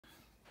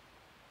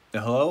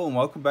Hello and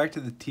welcome back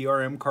to the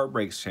TRM Car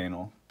Breaks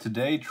channel.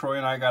 Today Troy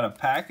and I got a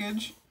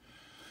package.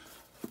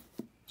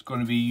 It's going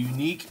to be a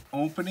unique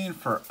opening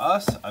for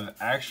us. I've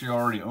actually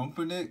already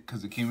opened it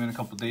because it came in a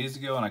couple days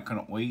ago and I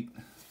couldn't wait.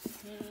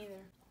 Me neither.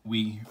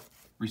 We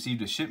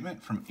received a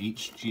shipment from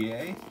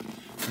HGA.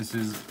 This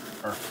is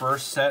our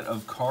first set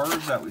of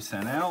cards that we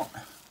sent out.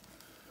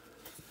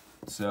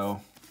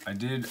 So I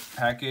did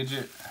package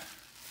it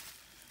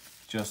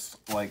just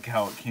like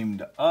how it came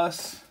to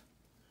us.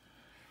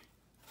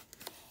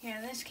 Yeah,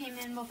 this came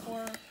in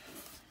before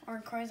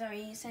our cards that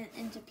we sent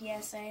into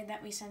PSA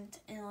that we sent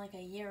in like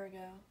a year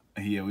ago.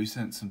 Yeah, we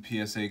sent some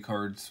PSA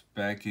cards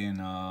back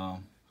in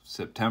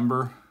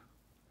September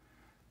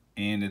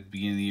and at the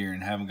beginning of the year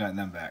and haven't gotten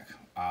them back.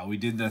 We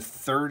did the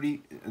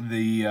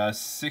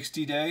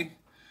 60-day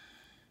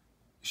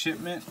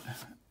shipment.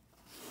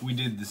 We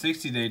did the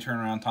 60-day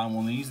turnaround time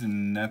on these,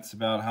 and that's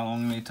about how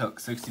long they took,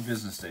 60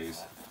 business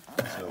days.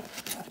 So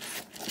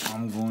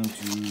I'm going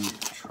to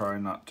try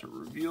not to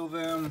reveal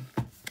them.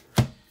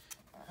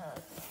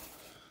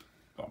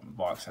 Bottom of the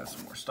box has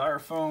some more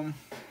styrofoam.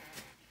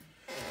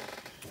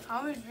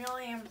 I was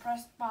really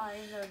impressed by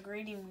the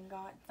grading we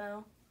got,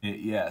 though.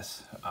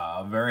 Yes,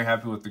 very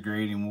happy with the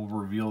grading. We'll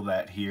reveal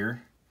that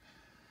here.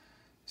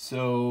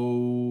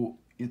 So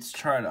let's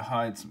try to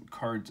hide some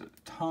cards at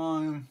a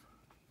time.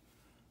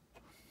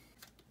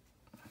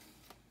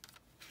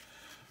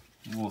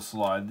 We'll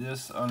slide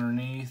this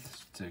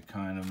underneath to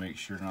kind of make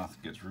sure nothing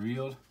gets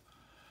revealed.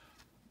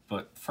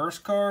 But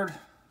first card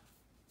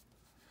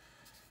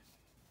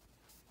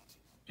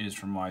is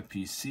from my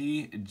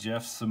PC,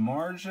 Jeff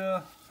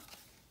Samardzija,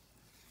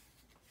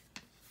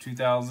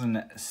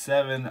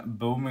 2007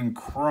 Bowman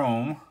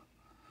Chrome,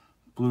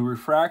 blue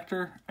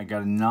refractor. I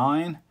got a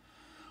 9,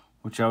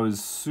 which I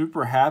was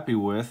super happy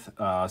with,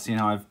 seeing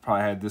how I've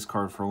probably had this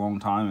card for a long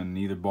time and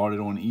either bought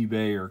it on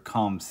eBay or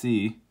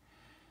ComC.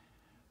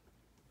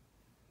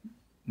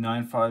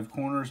 9.5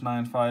 corners,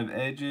 9.5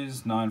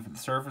 edges, 9 for the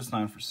surface,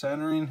 9 for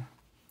centering.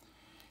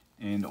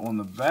 And on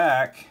the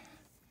back,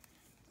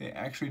 they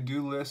actually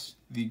do list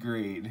the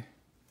grade,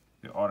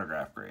 the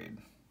autograph grade.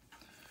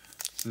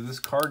 So this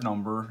card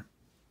number,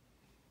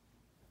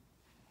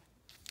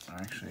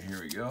 actually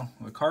here we go.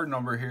 The card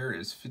number here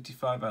is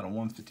 55 out of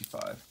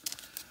 155.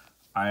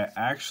 I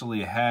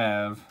actually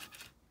have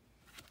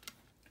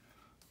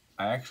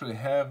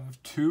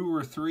 2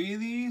 or 3 of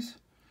these,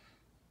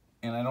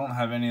 and I don't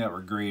have any that were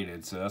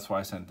graded, so that's why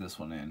I sent this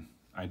one in.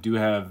 I do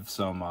have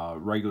some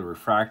regular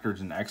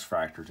refractors and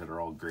X-fractors that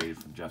are all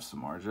graded from Jeff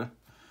Samardzija.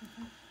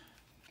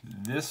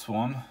 This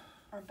one,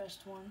 Our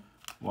best one,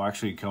 will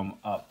actually come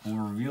up. We'll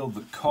reveal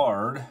the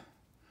card.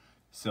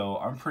 So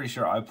I'm pretty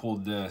sure I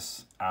pulled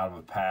this out of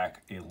a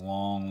pack a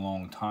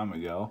long time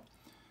ago.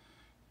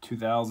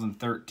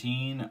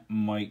 2013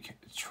 Mike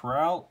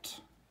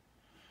Trout,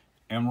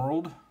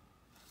 Emerald.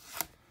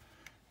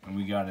 And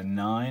we got a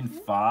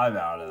 9.5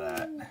 out of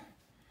that,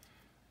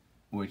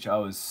 which I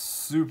was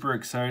super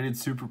excited,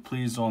 super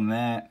pleased on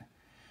that.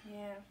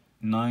 yeah.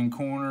 9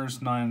 corners,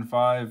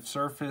 9.5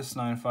 surface,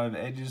 9.5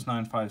 edges,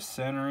 9.5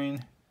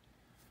 centering.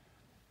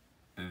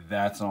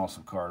 That's an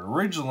awesome card.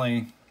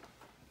 Originally,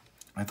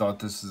 I thought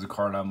this is a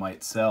card I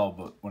might sell,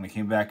 but when it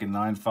came back in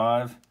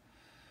 9.5,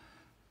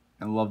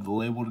 I love the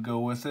label to go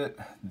with it.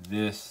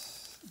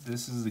 This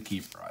is the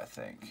keeper, I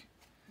think.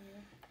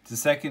 Yeah. It's the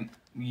second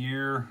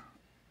year,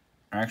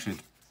 actually,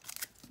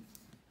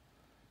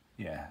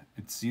 yeah,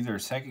 it's either a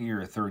second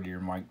year or third year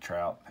Mike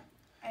Trout.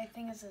 I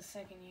think it's the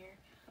second year.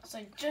 So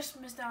I just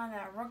missed out on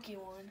that rookie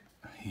one.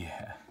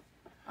 Yeah.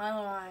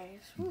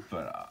 Otherwise, whew.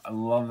 But I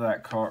love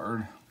that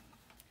card.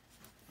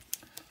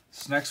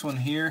 This next one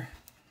here,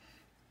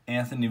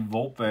 Anthony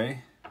Volpe,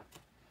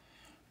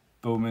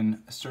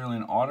 Bowman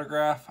Sterling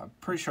autograph. I'm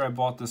pretty sure I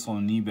bought this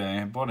on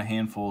eBay. I bought a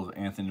handful of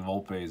Anthony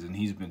Volpes, and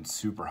he's been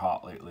super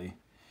hot lately.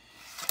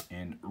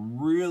 And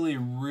really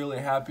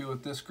happy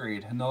with this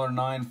grade. Another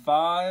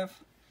 9.5.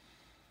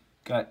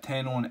 Got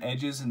 10 on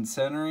edges and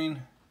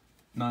centering.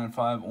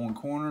 9.5 on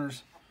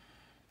corners.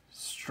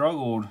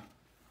 Struggled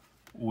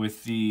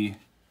with the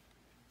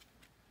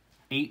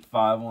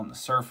 8.5 on the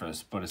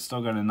surface, but it's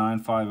still got a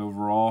 9.5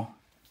 overall.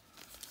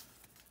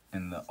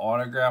 And the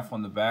autograph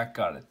on the back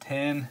got a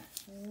 10.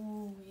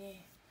 Ooh,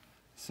 yeah.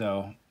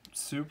 So,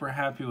 super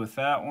happy with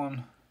that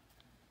one.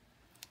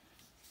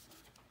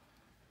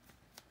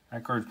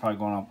 That card's probably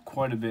gone up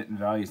quite a bit in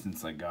value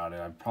since I got it.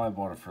 I probably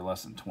bought it for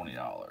less than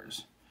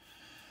 $20.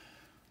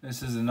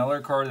 This is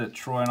another card that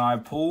Troy and I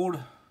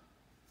pulled.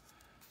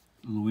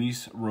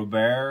 Luis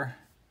Robert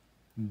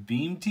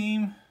Beam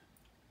Team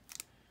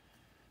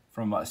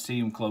from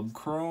Stadium Club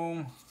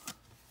Chrome.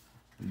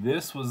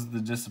 This was the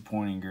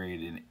disappointing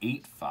grade, an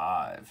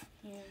 8.5.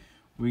 Yeah.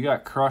 We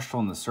got crushed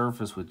on the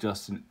surface with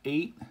just an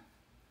 8.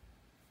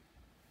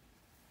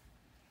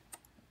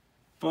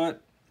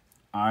 But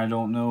I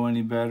don't know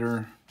any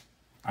better.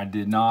 I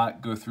did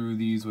not go through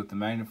these with the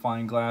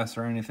magnifying glass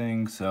or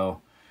anything,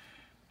 so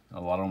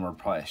a lot of them are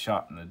probably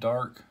shot in the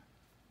dark.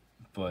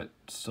 but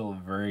still a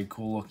very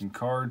cool looking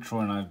card.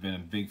 Troy and I have been a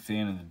big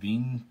fan of the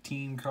Beam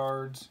Team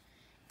cards.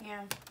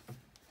 Yeah.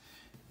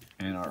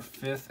 And our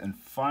fifth and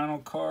final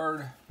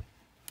card,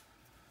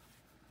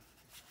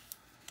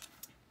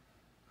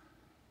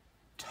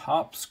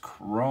 Topps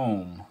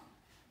Chrome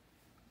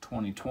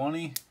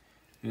 2020.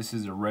 This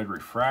is a red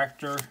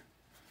refractor.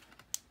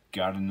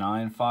 Got a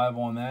 9.5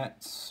 on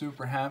that.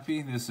 Super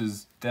happy. This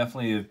is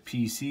definitely a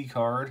PC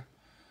card.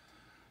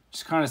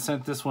 Just kind of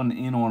sent this one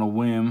in on a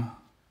whim.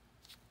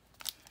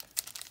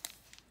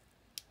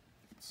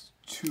 It's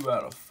 2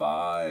 out of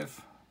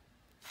 5.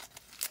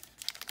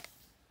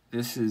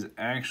 This is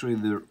actually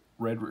the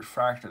red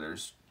refractor.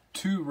 There's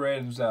 2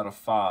 reds out of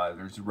 5.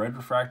 There's the red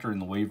refractor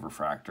and the wave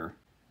refractor.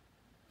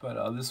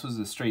 But this was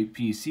a straight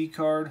PC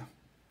card.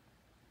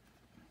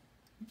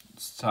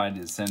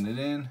 Decided to send it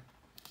in.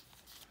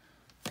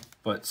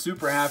 But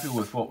super happy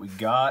with what we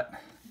got.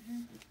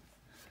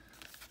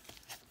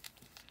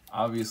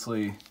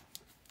 Obviously,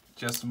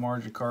 Jeff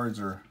Samardzija cards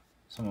are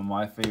some of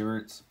my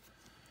favorites.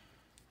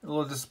 A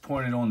little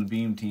disappointed on the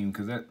Beam team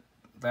because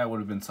that would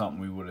have been something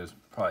we would have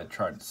probably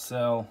tried to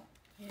sell.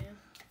 Yeah.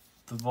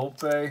 The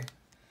Volpe,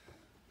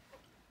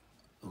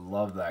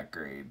 love that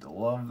grade.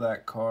 Love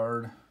that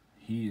card.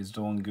 He is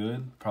doing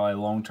good. Probably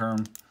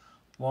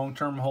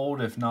long-term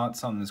hold, if not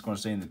something that's going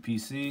to stay in the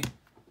PC.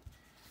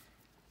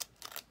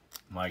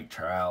 Mike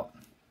Trout.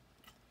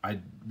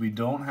 We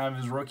don't have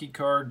his rookie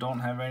card.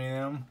 Don't have any of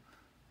them.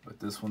 But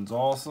this one's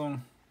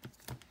awesome.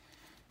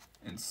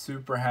 And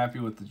super happy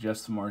with the Jeff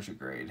Samardzija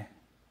grade.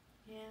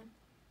 Yeah.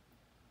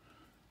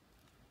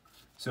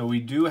 So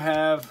we do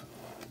have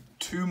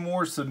 2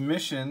 more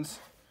submissions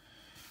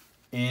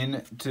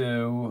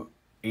into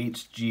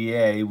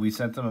HGA. We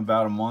sent them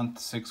about a month,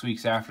 6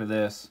 weeks after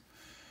this.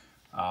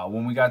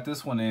 When we got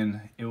this one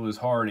in, it was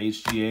hard.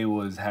 HGA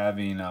was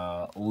having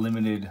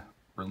limited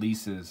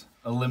releases,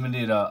 a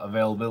limited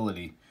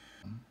availability.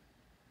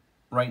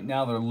 Right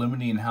now they're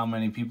limiting how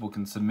many people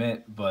can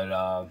submit,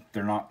 but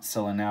they're not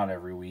selling out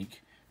every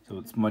week. So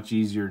it's much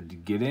easier to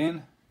get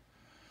in.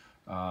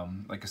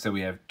 Like I said,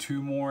 we have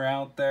 2 more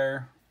out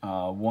there.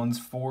 One's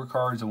 4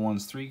 cards and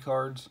one's 3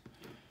 cards.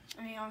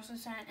 And we also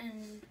sent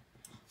in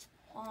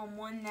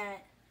one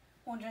that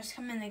will just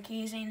come in the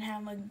casing and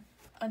have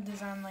a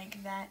design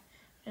like that,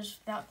 just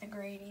without the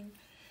grading.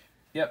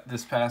 Yep,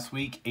 this past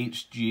week,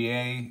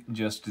 HGA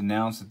just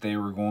announced that they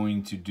were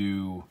going to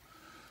do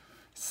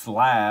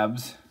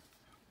slabs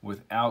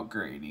without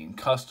grading,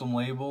 custom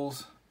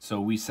labels.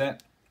 So we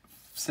sent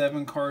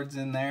 7 cards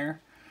in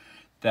there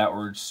that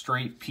were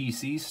straight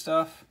PC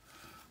stuff.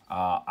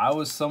 I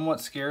was somewhat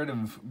scared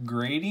of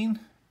grading.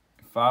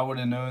 If I would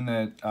have known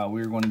that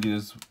we were going to get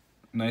as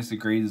nice a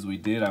grade as we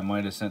did, I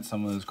might have sent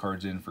some of those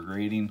cards in for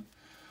grading.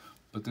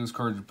 But those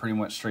cards are pretty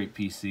much straight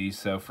PC.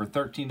 So for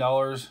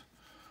 $13,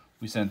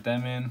 we sent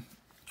them in.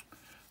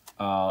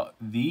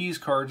 These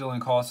cards only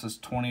cost us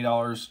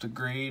 $20 to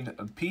grade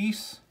a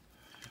piece,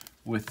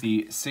 with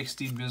the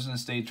 60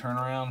 business day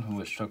turnaround,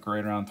 which took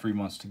right around 3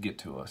 months to get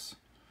to us.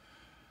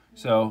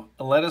 So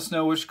let us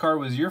know which card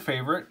was your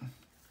favorite,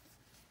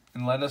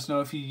 and let us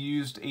know if you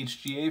used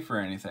HGA for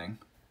anything.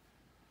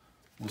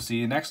 We'll see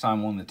you next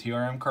time on the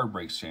TRM Card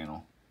Breaks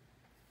channel.